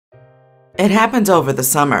It happened over the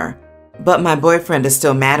summer, but my boyfriend is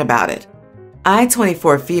still mad about it. I,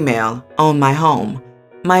 24 female, own my home.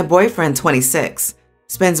 My boyfriend, 26,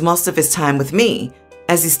 spends most of his time with me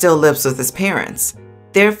as he still lives with his parents.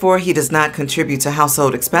 Therefore, he does not contribute to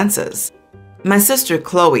household expenses. My sister,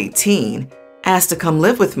 Chloe, teen, asked to come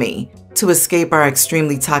live with me to escape our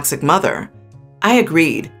extremely toxic mother. I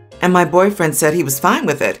agreed, and my boyfriend said he was fine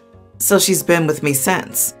with it, so she's been with me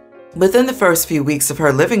since. Within the first few weeks of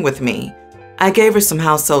her living with me, I gave her some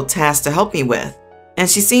household tasks to help me with, and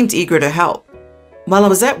she seemed eager to help. While I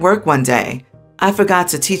was at work one day, I forgot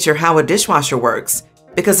to teach her how a dishwasher works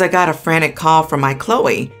because I got a frantic call from my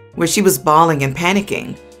Chloe where she was bawling and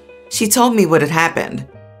panicking. She told me what had happened.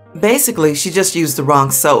 Basically, she just used the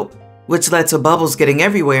wrong soap, which led to bubbles getting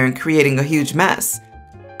everywhere and creating a huge mess.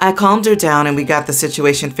 I calmed her down and we got the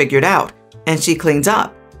situation figured out, and she cleaned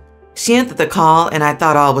up. She ended the call and I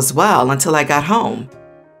thought all was well until I got home.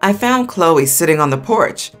 I found Chloe sitting on the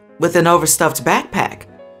porch with an overstuffed backpack.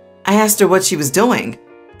 I asked her what she was doing,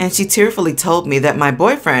 and she tearfully told me that my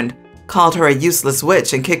boyfriend called her a useless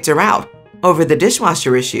witch and kicked her out over the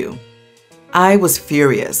dishwasher issue. I was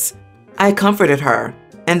furious. I comforted her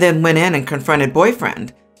and then went in and confronted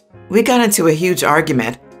boyfriend. We got into a huge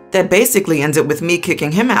argument that basically ended with me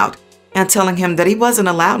kicking him out and telling him that he wasn't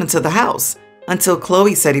allowed into the house until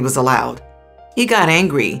Chloe said he was allowed. He got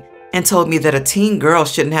angry and told me that a teen girl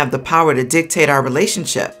shouldn't have the power to dictate our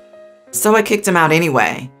relationship. So I kicked him out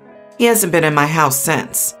anyway. He hasn't been in my house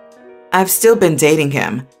since. I've still been dating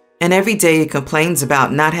him, and every day he complains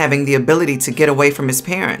about not having the ability to get away from his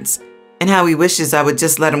parents and how he wishes I would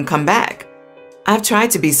just let him come back. I've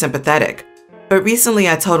tried to be sympathetic, but recently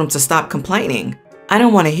I told him to stop complaining. I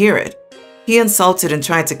don't want to hear it. He insulted and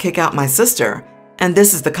tried to kick out my sister, and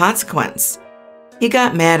this is the consequence. He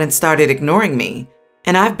got mad and started ignoring me,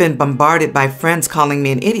 and I've been bombarded by friends calling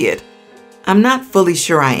me an idiot. I'm not fully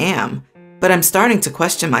sure I am, but I'm starting to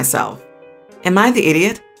question myself. Am I the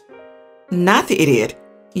idiot? Not the idiot.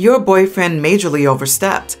 Your boyfriend majorly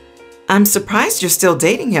overstepped. I'm surprised you're still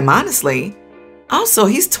dating him, honestly. Also,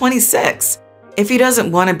 he's 26. If he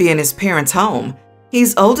doesn't want to be in his parents' home,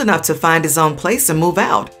 he's old enough to find his own place and move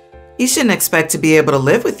out. He shouldn't expect to be able to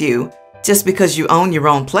live with you just because you own your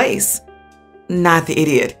own place. Not the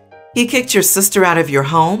idiot. He kicked your sister out of your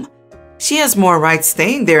home? She has more rights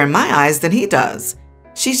staying there in my eyes than he does.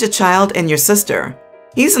 She's your child and your sister.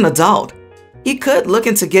 He's an adult. He could look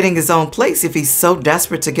into getting his own place if he's so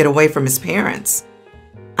desperate to get away from his parents.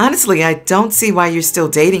 Honestly, I don't see why you're still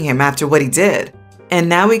dating him after what he did. And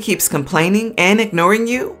now he keeps complaining and ignoring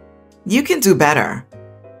you? You can do better.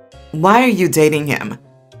 Why are you dating him?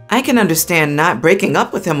 I can understand not breaking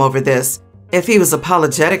up with him over this if he was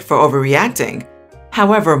apologetic for overreacting.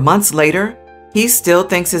 However, months later, he still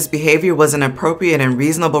thinks his behavior was an appropriate and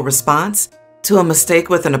reasonable response to a mistake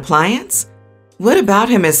with an appliance? What about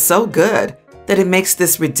him is so good that it makes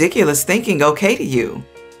this ridiculous thinking okay to you?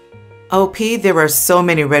 OP, there are so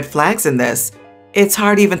many red flags in this, it's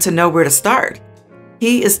hard even to know where to start.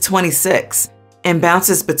 He is 26 and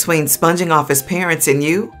bounces between sponging off his parents and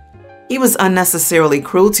you. He was unnecessarily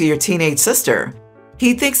cruel to your teenage sister.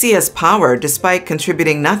 He thinks he has power despite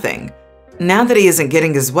contributing nothing. Now that he isn't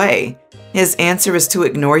getting his way, his answer is to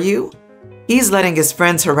ignore you? He's letting his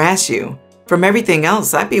friends harass you. From everything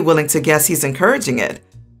else, I'd be willing to guess he's encouraging it.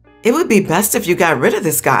 It would be best if you got rid of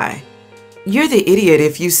this guy. You're the idiot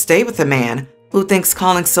if you stay with a man who thinks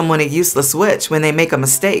calling someone a useless witch when they make a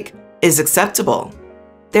mistake is acceptable.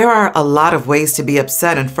 There are a lot of ways to be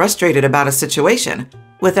upset and frustrated about a situation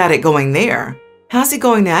without it going there. How's he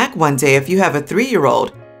going to act one day if you have a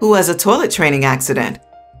 3-year-old who has a toilet training accident?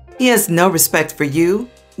 He has no respect for you,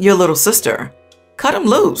 your little sister. Cut him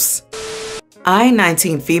loose. I,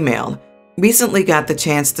 19 female, recently got the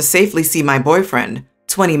chance to safely see my boyfriend,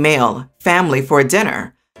 20 male, family for a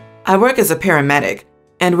dinner. I work as a paramedic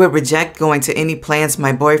and would reject going to any plans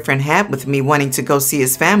my boyfriend had with me wanting to go see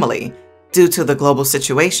his family due to the global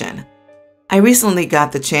situation. I recently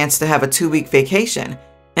got the chance to have a 2-week vacation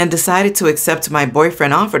and decided to accept my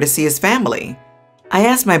boyfriend's offer to see his family. I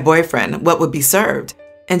asked my boyfriend what would be served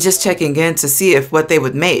and just checking in to see if what they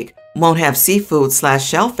would make won't have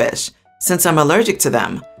seafood/shellfish since I'm allergic to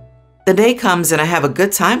them. The day comes and I have a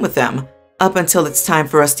good time with them up until it's time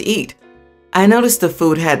for us to eat. I noticed the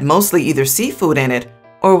food had mostly either seafood in it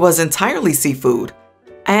or was entirely seafood.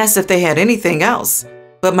 I asked if they had anything else,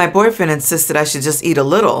 but my boyfriend insisted I should just eat a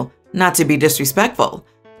little, not to be disrespectful.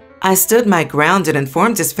 I stood my ground and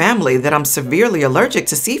informed his family that I'm severely allergic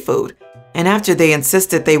to seafood, and after they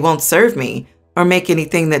insisted they won't serve me or make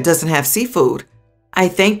anything that doesn't have seafood, I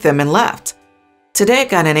thanked them and left. Today I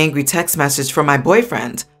got an angry text message from my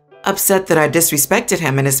boyfriend. upset that I disrespected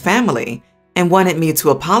him and his family, and wanted me to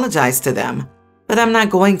apologize to them, but I'm not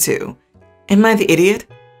going to. Am I the idiot?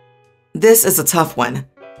 This is a tough one.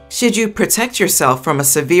 Should you protect yourself from a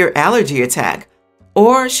severe allergy attack,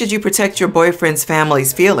 or should you protect your boyfriend's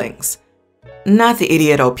family's feelings? Not the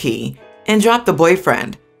idiot, OP, and drop the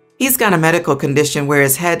boyfriend. He's got a medical condition where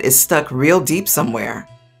his head is stuck real deep somewhere.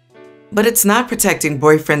 But it's not protecting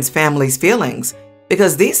boyfriend's family's feelings,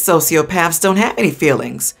 because these sociopaths don't have any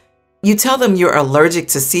feelings. You tell them you're allergic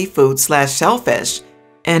to seafood/shellfish,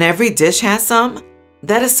 and every dish has some?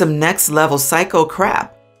 That is some next level psycho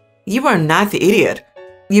crap. You are not the idiot.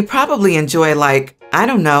 You probably enjoy, I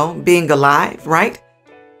don't know, being alive, right?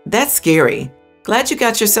 That's scary. Glad you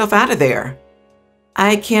got yourself out of there.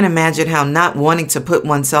 I can't imagine how not wanting to put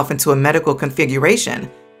oneself into a medical configuration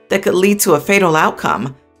that could lead to a fatal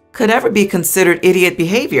outcome could ever be considered idiot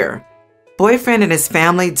behavior. Boyfriend and his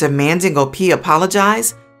family demanding OP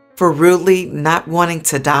apologize for rudely not wanting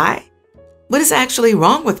to die? What is actually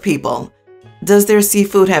wrong with people? Does their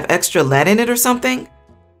seafood have extra lead in it or something?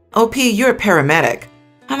 OP, you're a paramedic.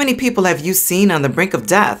 How many people have you seen on the brink of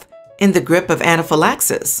death, in the grip of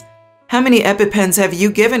anaphylaxis? How many EpiPens have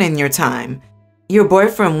you given in your time? Your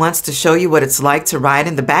boyfriend wants to show you what it's like to ride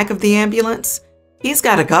in the back of the ambulance? He's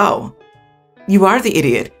got to go. You are the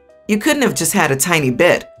idiot. You couldn't have just had a tiny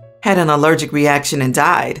bit, had an allergic reaction and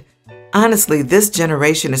died. Honestly, this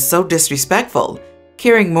generation is so disrespectful,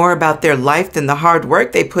 caring more about their life than the hard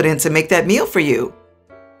work they put in to make that meal for you.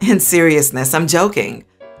 In seriousness, I'm joking.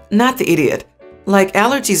 Not the idiot.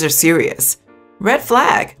 Allergies are serious. Red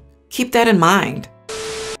flag. Keep that in mind.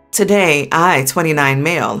 Today, I, 29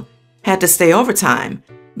 male, had to stay overtime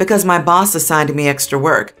because my boss assigned me extra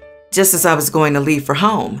work just as I was going to leave for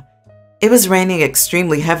home. It was raining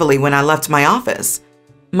extremely heavily when I left my office.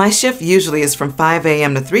 My shift usually is from 5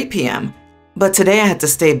 a.m. to 3 p.m., but today I had to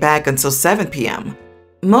stay back until 7 p.m.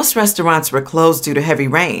 Most restaurants were closed due to heavy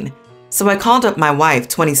rain, so I called up my wife,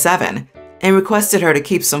 27, and requested her to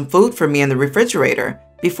keep some food for me in the refrigerator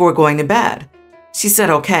before going to bed. She said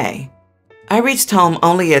okay. I reached home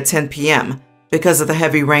only at 10 p.m. because of the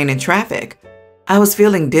heavy rain and traffic. I was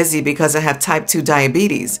feeling dizzy because I have type 2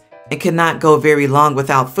 diabetes and could not go very long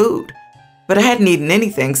without food, but I hadn't eaten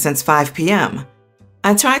anything since 5 p.m.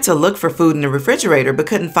 I tried to look for food in the refrigerator but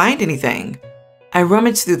couldn't find anything. I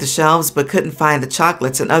rummaged through the shelves but couldn't find the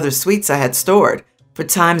chocolates and other sweets I had stored for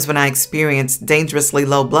times when I experienced dangerously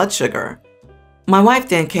low blood sugar. My wife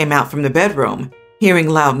then came out from the bedroom, hearing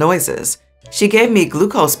loud noises. She gave me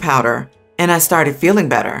glucose powder, and I started feeling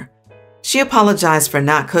better. She apologized for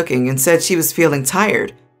not cooking and said she was feeling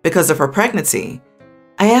tired because of her pregnancy.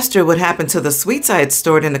 I asked her what happened to the sweets I had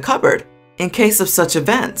stored in the cupboard in case of such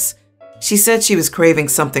events. She said she was craving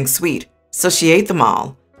something sweet, so she ate them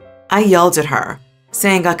all. I yelled at her,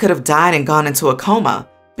 saying I could have died and gone into a coma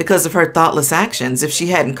because of her thoughtless actions if she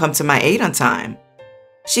hadn't come to my aid on time.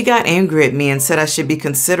 She got angry at me and said I should be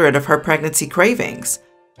considerate of her pregnancy cravings.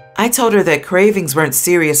 I told her that cravings weren't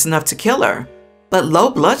serious enough to kill her, but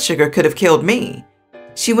low blood sugar could have killed me.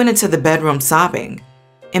 She went into the bedroom sobbing.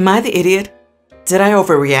 Am I the idiot? Did I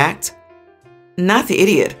overreact? Not the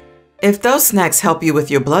idiot. If those snacks help you with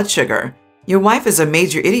your blood sugar, your wife is a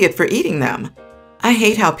major idiot for eating them. I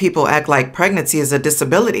hate how people act like pregnancy is a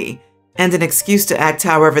disability and an excuse to act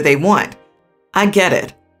however they want. I get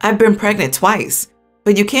it. I've been pregnant twice,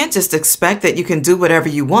 but you can't just expect that you can do whatever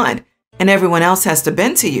you want and everyone else has to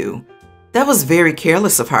bend to you. That was very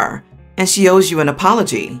careless of her, and she owes you an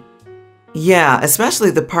apology. Yeah, especially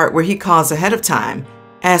the part where he calls ahead of time,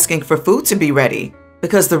 asking for food to be ready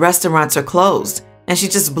because the restaurants are closed, and she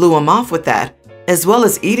just blew him off with that, as well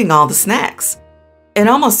as eating all the snacks. It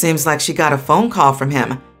almost seems like she got a phone call from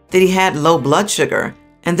him that he had low blood sugar,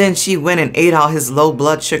 and then she went and ate all his low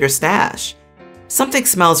blood sugar stash. Something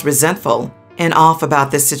smells resentful and off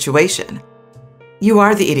about this situation. You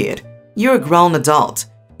are the idiot. You're a grown adult.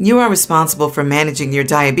 You are responsible for managing your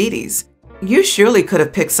diabetes. You surely could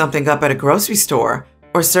have picked something up at a grocery store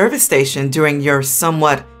or service station during your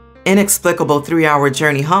somewhat inexplicable 3-hour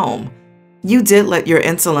journey home. You did let your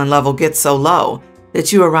insulin level get so low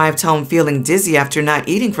that you arrived home feeling dizzy after not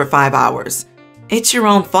eating for 5 hours. It's your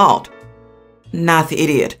own fault. Not the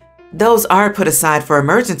idiot. Those are put aside for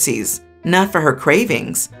emergencies, not for her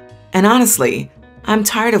cravings. And honestly, I'm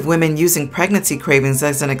tired of women using pregnancy cravings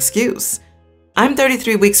as an excuse. I'm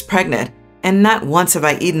 33 weeks pregnant, and not once have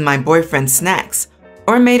I eaten my boyfriend's snacks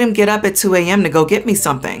or made him get up at 2 a.m. to go get me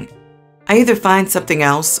something. I either find something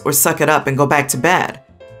else or suck it up and go back to bed.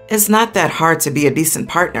 It's not that hard to be a decent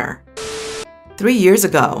partner. 3 years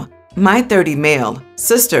ago, my 30 male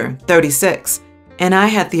sister, 36, and I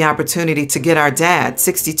had the opportunity to get our dad,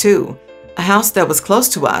 62, a house that was close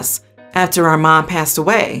to us after our mom passed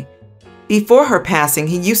away. Before her passing,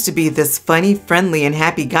 he used to be this funny, friendly, and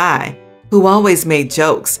happy guy who always made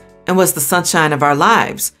jokes and was the sunshine of our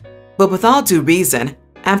lives. But with all due reason,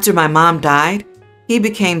 after my mom died, he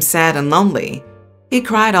became sad and lonely. He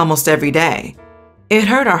cried almost every day. It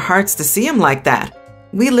hurt our hearts to see him like that.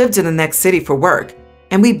 We lived in the next city for work,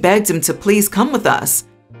 and we begged him to please come with us.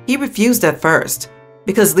 He refused at first,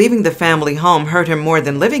 because leaving the family home hurt him more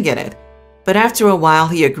than living in it. But after a while,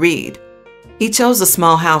 he agreed. He chose a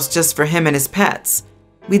small house just for him and his pets.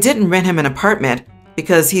 We didn't rent him an apartment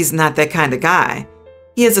because he's not that kind of guy.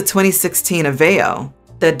 He has a 2016 Aveo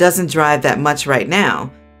that doesn't drive that much right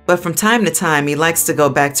now, but from time to time he likes to go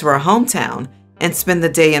back to our hometown and spend the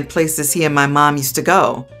day in places he and my mom used to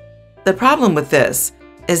go. The problem with this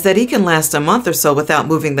is that he can last a month or so without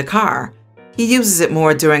moving the car. He uses it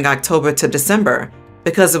more during October to December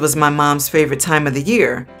because it was my mom's favorite time of the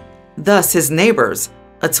year. Thus, his neighbors,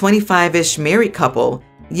 a 25-ish married couple,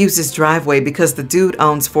 use his driveway because the dude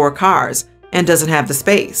owns 4 cars and doesn't have the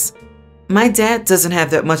space. My dad doesn't have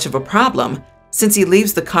that much of a problem since he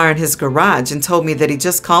leaves the car in his garage and told me that he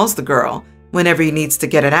just calls the girl whenever he needs to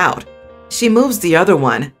get it out. She moves the other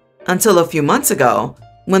one until a few months ago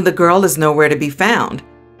when the girl is nowhere to be found.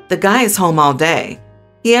 The guy is home all day.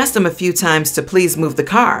 He asked him a few times to please move the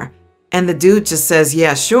car, and the dude just says,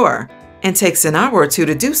 yeah, sure, and takes an hour or two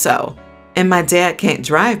to do so. And my dad can't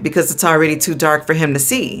drive because it's already too dark for him to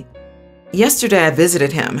see. Yesterday I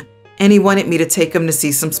visited him, and he wanted me to take him to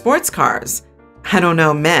see some sports cars. I don't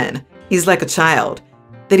know, men. He's like a child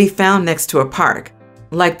that he found next to a park,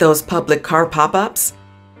 like those public car pop-ups.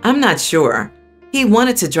 I'm not sure. He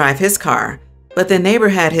wanted to drive his car, but the neighbor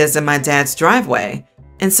had his in my dad's driveway,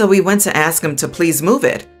 and so we went to ask him to please move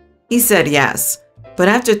it. He said yes, but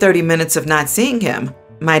after 30 minutes of not seeing him,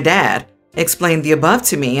 my dad explained the above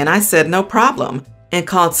to me, and I said no problem and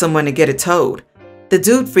called someone to get it towed. The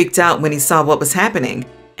dude freaked out when he saw what was happening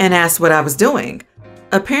and asked what I was doing.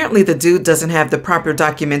 Apparently the dude doesn't have the proper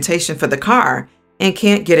documentation for the car and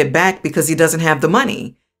can't get it back because he doesn't have the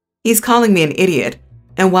money. He's calling me an idiot,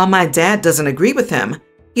 and while my dad doesn't agree with him,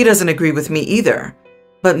 he doesn't agree with me either.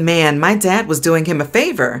 But man, my dad was doing him a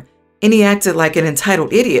favor, and he acted like an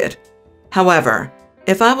entitled idiot. However,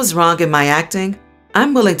 if I was wrong in my acting,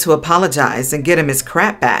 I'm willing to apologize and get him his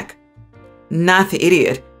crap back. Not the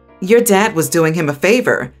idiot. Your dad was doing him a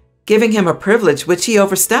favor, giving him a privilege which he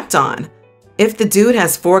overstepped on. If the dude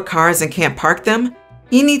has 4 cars and can't park them,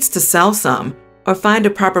 he needs to sell some or find a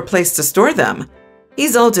proper place to store them.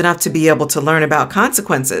 He's old enough to be able to learn about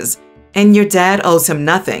consequences, and your dad owes him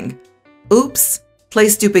nothing. Oops, play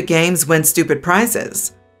stupid games, win stupid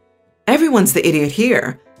prizes. Everyone's the idiot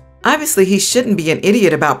here. Obviously, he shouldn't be an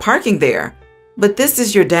idiot about parking there, but this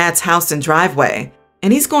is your dad's house and driveway,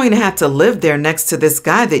 and he's going to have to live there next to this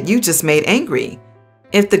guy that you just made angry.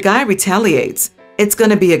 If the guy retaliates, it's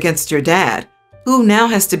going to be against your dad, who now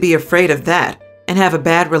has to be afraid of that and have a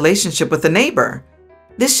bad relationship with the neighbor.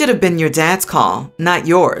 This should have been your dad's call, not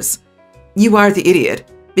yours. You are the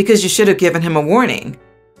idiot because you should have given him a warning.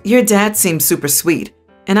 Your dad seems super sweet,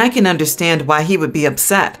 and I can understand why he would be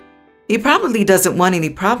upset. He probably doesn't want any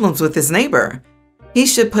problems with his neighbor. He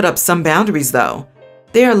should put up some boundaries, though.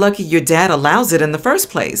 They are lucky your dad allows it in the first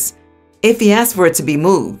place. If he asks for it to be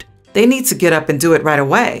moved, they need to get up and do it right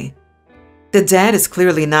away. The dad is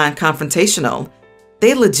clearly non-confrontational.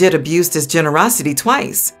 They legit abused his generosity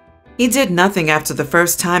twice. He did nothing after the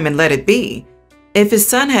first time and let it be. If his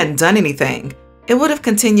son hadn't done anything, it would have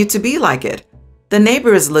continued to be like it. The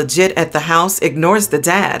neighbor is legit at the house, ignores the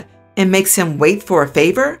dad, and makes him wait for a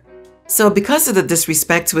favor? So because of the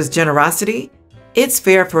disrespect to his generosity, it's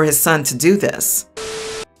fair for his son to do this.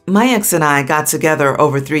 My ex and I got together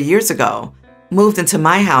over 3 years ago, moved into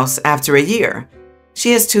my house after a year.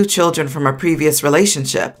 She has 2 children from a previous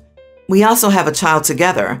relationship. We also have a child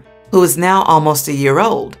together, who is now almost a year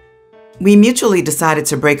old. We mutually decided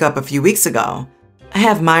to break up a few weeks ago. I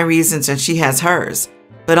have my reasons and she has hers,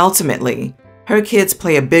 but ultimately, her kids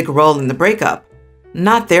play a big role in the breakup.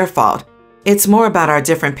 Not their fault. It's more about our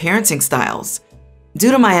different parenting styles.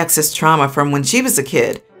 Due to my ex's trauma from when she was a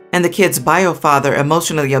kid, and the kid's bio father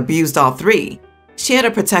emotionally abused all 3, she had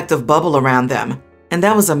a protective bubble around them, and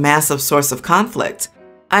that was a massive source of conflict.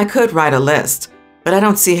 I could write a list, but I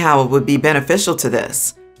don't see how it would be beneficial to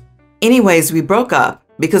this. Anyways, we broke up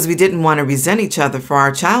because we didn't want to resent each other for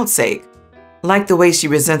our child's sake, like the way she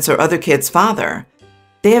resents her other kid's father.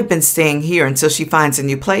 They have been staying here until she finds a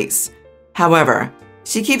new place. However,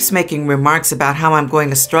 she keeps making remarks about how I'm going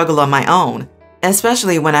to struggle on my own,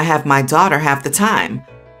 especially when I have my daughter half the time.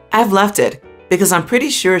 I've left it because I'm pretty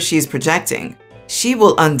sure she's projecting. She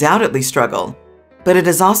will undoubtedly struggle, but it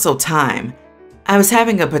is also time. I was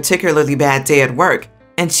having a particularly bad day at work,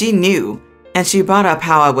 and she knew, and she brought up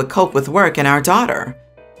how I would cope with work and our daughter.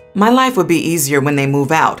 My life would be easier when they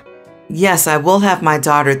move out. Yes, I will have my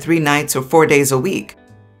daughter 3 nights or 4 days a week.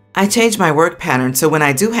 I changed my work pattern so when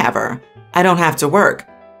I do have her, I don't have to work,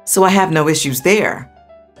 so I have no issues there.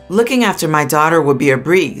 Looking after my daughter would be a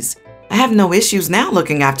breeze. I have no issues now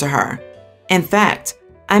looking after her. In fact,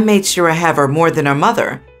 I made sure I have her more than her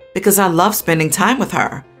mother because I love spending time with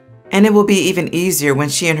her. And it will be even easier when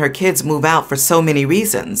she and her kids move out for so many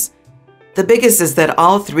reasons. The biggest is that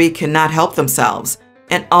all 3 cannot help themselves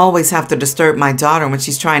and always have to disturb my daughter when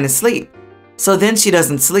she's trying to sleep. So then she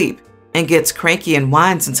doesn't sleep and gets cranky and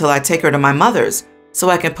whines until I take her to my mother's so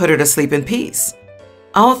I can put her to sleep in peace.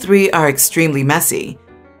 All 3 are extremely messy.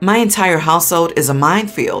 My entire household is a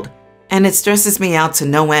minefield, and it stresses me out to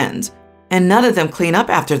no end, and none of them clean up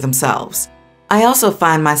after themselves. I also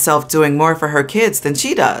find myself doing more for her kids than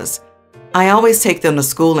she does. I always take them to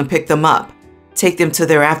school and pick them up, take them to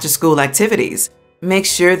their after-school activities, make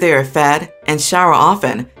sure they are fed, and shower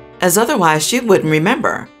often, as otherwise she wouldn't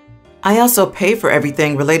remember. I also pay for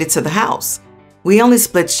everything related to the house. We only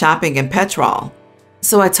split shopping and petrol.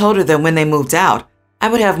 So I told her that when they moved out, I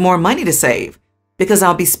would have more money to save because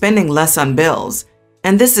I'll be spending less on bills.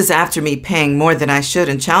 And this is after me paying more than I should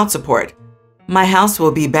in child support. My house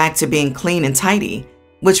will be back to being clean and tidy,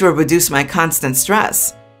 which will reduce my constant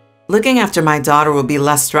stress. Looking after my daughter will be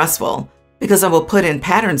less stressful because I will put in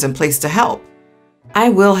patterns in place to help. I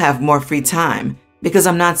will have more free time because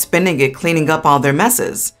I'm not spending it cleaning up all their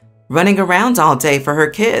messes, running around all day for her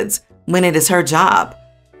kids when it is her job.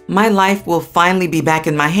 My life will finally be back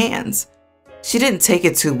in my hands. She didn't take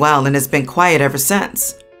it too well and has been quiet ever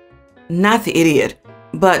since. Not the idiot,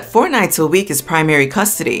 but 4 nights a week is primary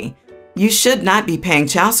custody. You should not be paying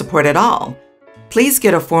child support at all. Please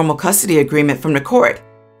get a formal custody agreement from the court.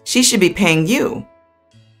 She should be paying you.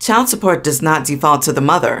 Child support does not default to the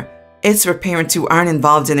mother. It's for parents who aren't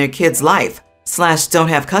involved in their kid's life, / don't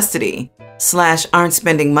have custody, / aren't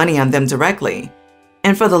spending money on them directly.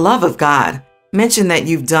 And for the love of God, mention that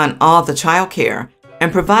you've done all the child care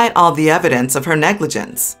and provide all the evidence of her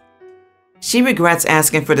negligence. She regrets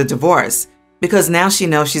asking for the divorce because now she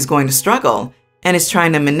knows she's going to struggle and is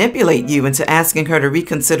trying to manipulate you into asking her to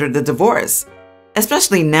reconsider the divorce,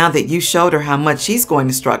 especially now that you showed her how much she's going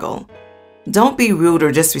to struggle. Don't be rude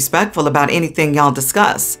or disrespectful about anything y'all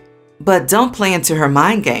discuss, but don't play into her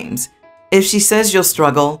mind games. If she says you'll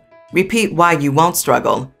struggle, repeat why you won't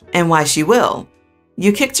struggle and why she will.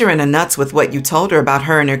 You kicked her in the nuts with what you told her about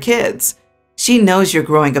her and her kids. She knows you're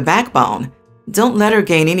growing a backbone. Don't let her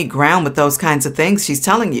gain any ground with those kinds of things she's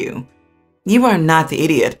telling you. You are not the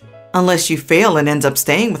idiot unless you fail and end up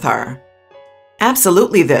staying with her.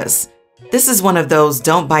 Absolutely this. This is one of those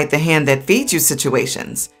don't bite the hand that feeds you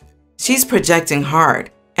situations. She's projecting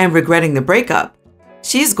hard and regretting the breakup.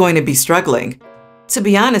 She's going to be struggling. To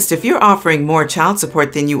be honest, if you're offering more child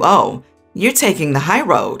support than you owe, you're taking the high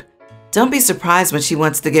road. Don't be surprised when she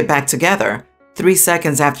wants to get back together 3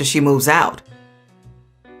 seconds after she moves out.